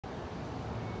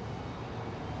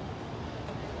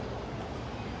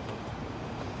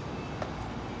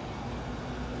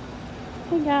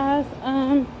Hey guys,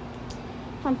 I'm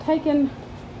taking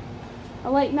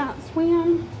a late night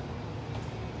swim.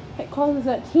 It closes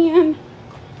at 10,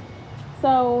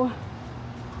 so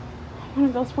I'm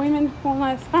gonna go swimming one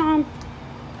last time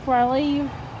before I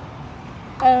leave.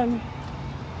 Our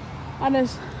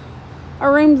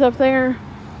room's up there,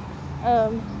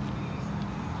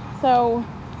 so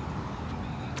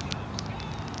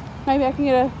maybe I can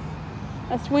get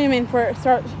a swim in before it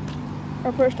starts,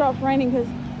 or before it stops raining, because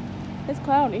it's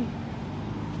cloudy.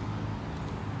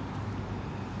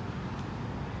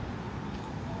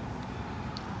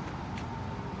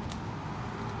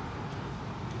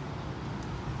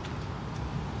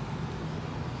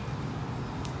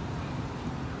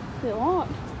 Is it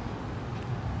locked?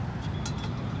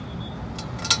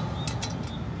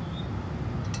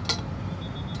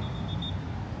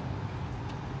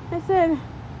 It said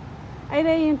 8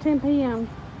 a.m. 10 p.m.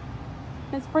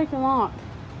 It's freaking locked.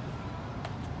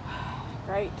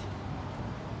 Great.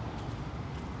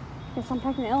 Guess I'm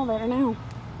taking the elevator now.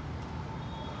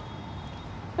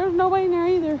 There's nobody in there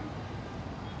either.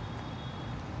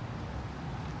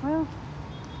 Well,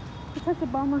 it's such a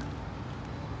bummer.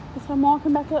 Guess I'm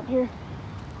walking back up here.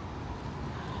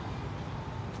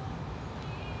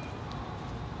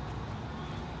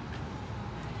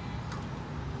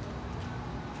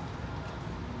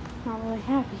 Not really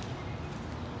happy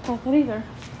about that either.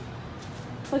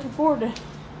 Looking forward to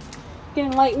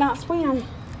getting a late night swim.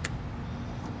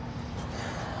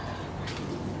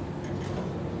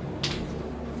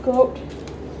 Go up to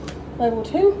level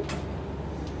 2.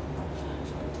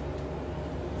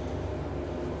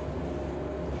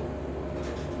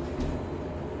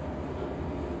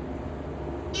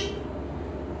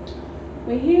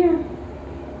 We're here.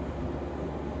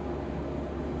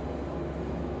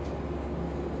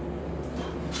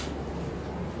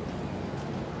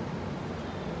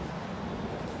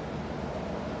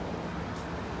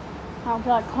 I don't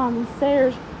feel like climbing the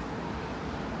stairs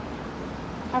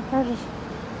after I just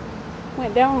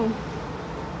went down.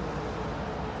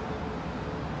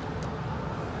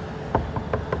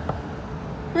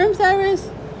 Room service.